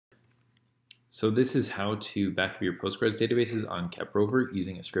So this is how to backup your Postgres databases on CapRover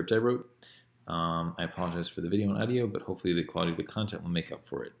using a script I wrote. I apologize for the video and audio, but hopefully the quality of the content will make up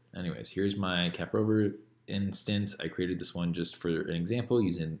for it. Anyways, here's my CapRover instance. I created this one just for an example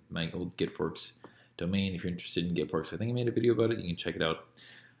using my old GitForks domain. If you're interested in GitForks, I think I made a video about it. You can check it out.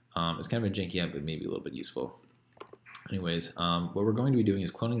 It's kind of a janky app, but maybe a little bit useful. Anyways, what we're going to be doing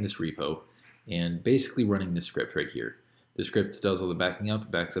is cloning this repo and basically running this script right here. The script does all the backing up,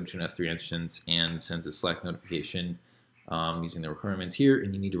 backs up to an S3 instance, and sends a Slack notification using the requirements here.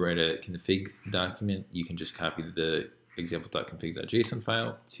 And you need to write a config document. You can just copy the example.config.json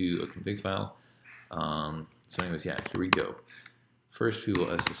file to a config file. So anyways, yeah, here we go. First, we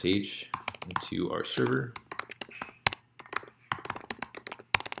will SSH into our server.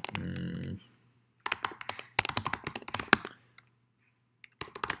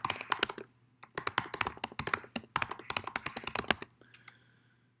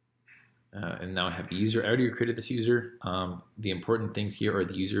 And now I have a user. I already created this user. The important things here are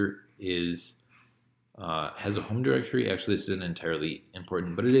the user has a home directory. Actually, this isn't entirely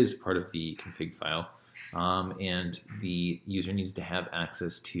important, but it is part of the config file. And the user needs to have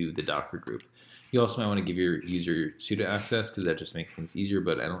access to the Docker group. You also might want to give your user sudo access because that just makes things easier,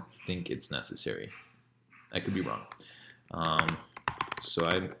 but I don't think it's necessary. I could be wrong. So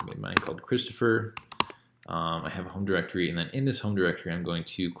I made mine called Christopher. I have a home directory, and then in this home directory, I'm going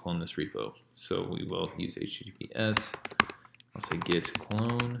to clone this repo. So we will use HTTPS. I'll say git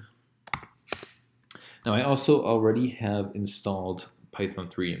clone. Now I also already have installed Python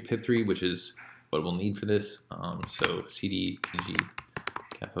 3 and pip3, which is what we'll need for this. So cd pg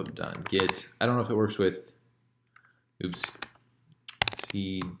capup.git. I don't know if it works with,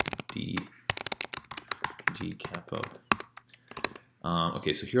 cd pg capup.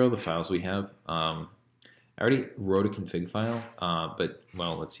 Okay, so here are all the files we have. I already wrote a config file, but,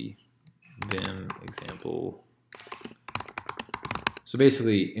 well, let's see. Vim example. So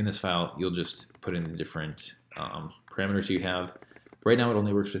basically, in this file, you'll just put in the different parameters you have. Right now,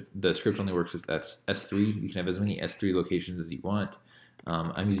 the script only works with S3. You can have as many S3 locations as you want.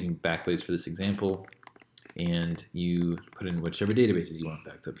 I'm using Backblaze for this example, and you put in whichever databases you want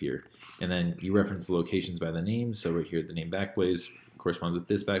backed up here. And then you reference the locations by the name. So right here, the name Backblaze corresponds with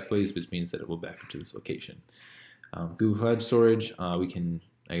this Backblaze, which means that it will back up to this location. Google Cloud Storage, we can,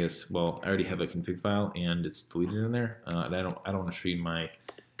 I guess, well, I already have a config file and it's deleted in there. And I don't want to show you my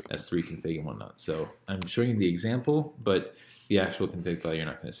S3 config and whatnot. So I'm showing you the example, but the actual config file you're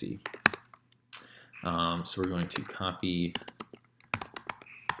not going to see. So we're going to copy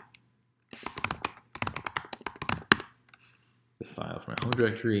the file from my home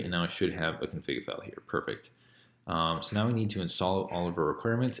directory, and now I should have a config file here. Perfect. So now we need to install all of our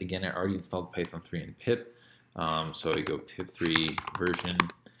requirements. Again, I already installed Python 3 and pip. So I go pip3 version.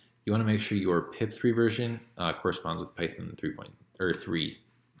 You want to make sure your pip3 version corresponds with Python 3.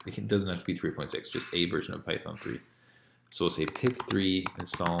 It doesn't have to be 3.6, just a version of Python 3. So we'll say pip3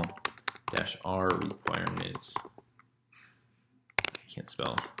 install -r requirements. I can't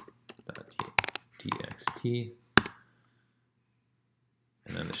spell. .txt.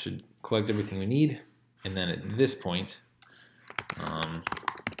 And then this should collect everything we need. And then at this point,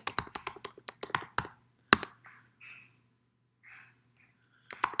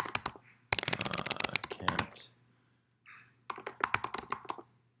 cat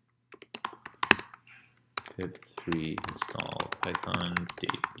pip3 install python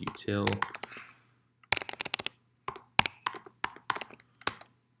date util.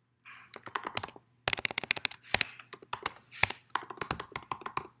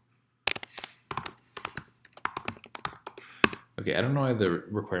 Okay, I don't know why the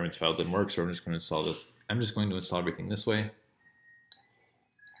requirements file didn't work, so I'm just going to install it. I'm just going to install everything this way.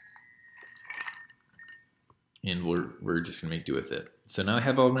 And we're just going to make do with it. So now I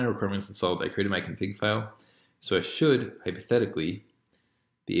have all of my requirements installed. I created my config file. So I should, hypothetically,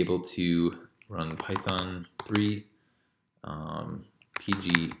 be able to run Python 3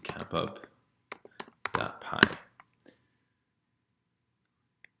 pg capup.py.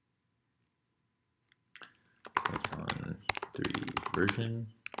 Python 3 version,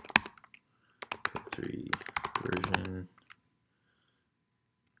 pip3 version,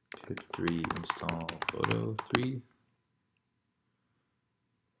 pip3 install photo 3.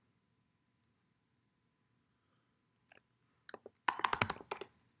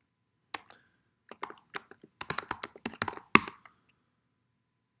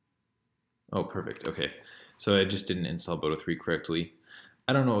 Oh, perfect. Okay, so I just didn't install Boto 3 correctly.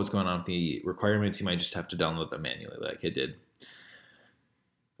 I don't know what's going on with the requirements. You might just have to download them manually like I did.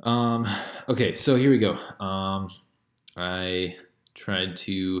 Okay, so here we go. I tried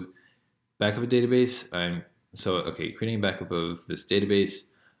to backup a database. Okay, creating a backup of this database.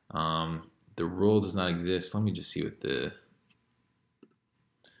 The role does not exist. Let me just see what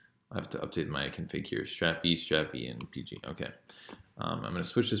I have to update my config here. Strap E, and PG. Okay. I'm going to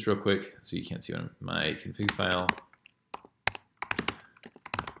switch this real quick so you can't see my config file.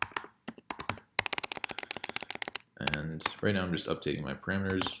 And right now I'm just updating my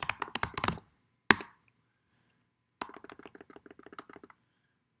parameters.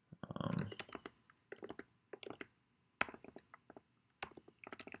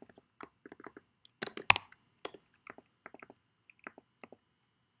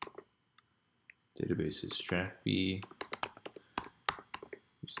 Database is strappy.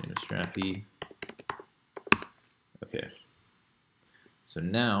 Username is strappy. Okay. So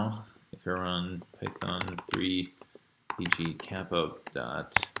now, if I run Python 3 pg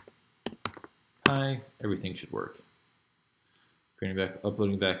capup.py, everything should work.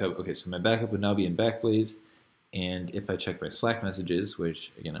 Uploading backup. Okay, so my backup would now be in Backblaze, and if I check my Slack messages,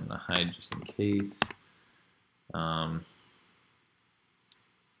 which again I'm gonna hide just in case.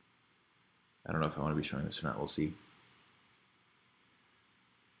 I don't know if I want to be showing this or not. We'll see.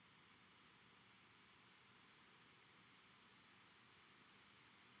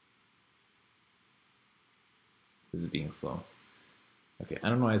 This is being slow. Okay, I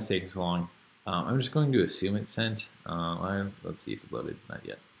don't know why it's taking so long. I'm just going to assume it's sent. Let's see if it loaded. Not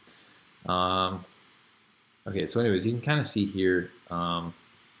yet. Okay, so anyways, you can kind of see here.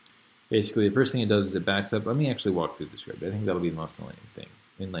 Basically, the first thing it does is it backs up. Let me actually walk through the script. I think that'll be the most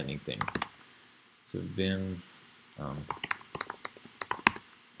enlightening thing. So Vim.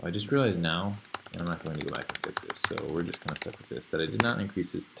 I just realized now, and I'm not going to go back and fix this. So we're just kind of stuck with this, that I did not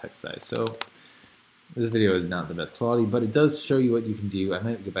increase this text size. So this video is not the best quality, but it does show you what you can do. I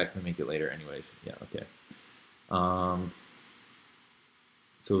might go back and make it later anyways. Yeah, okay.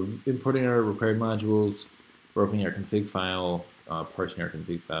 So importing our required modules, we're opening our config file, parsing our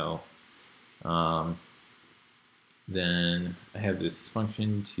config file. Then I have this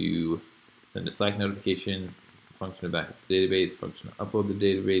function to send a Slack notification, function to backup the database, function to upload the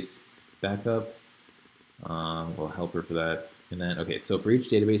database backup. We'll help her for that. And then, okay, so for each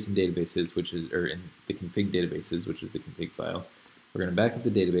database in databases, in the config databases, which is the config file, we're going to back up the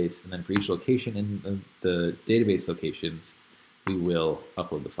database, and then for each location in the database locations, we will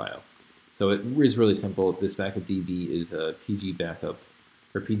upload the file. So it is really simple. This backup DB is a PG backup,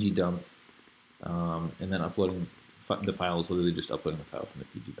 or PG dump, and then uploading the file is literally just uploading the file from the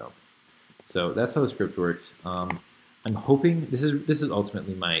PG dump. So that's how the script works. I'm hoping, this is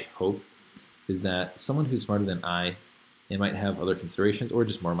ultimately my hope, is that someone who's smarter than I and might have other considerations, or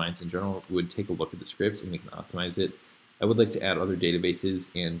just more minds in general, would take a look at the script and we can optimize it. I would like to add other databases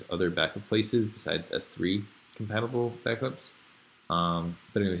and other backup places besides S3 compatible backups.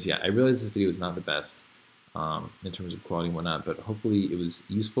 But anyways, yeah, I realize this video is not the best in terms of quality and whatnot, but hopefully it was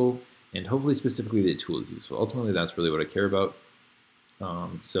useful, and hopefully specifically the tool is useful. Ultimately, that's really what I care about.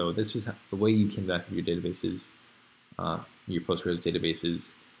 So this is the way you can back up your databases, your Postgres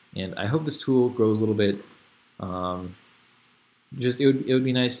databases, and I hope this tool grows a little bit. It would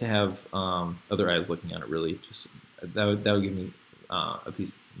be nice to have other eyes looking at it. Really, just that would give me a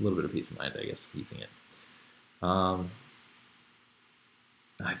little bit of peace of mind, I guess, using it. I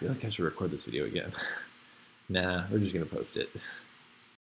feel like I should record this video again. Nah, we're just gonna post it.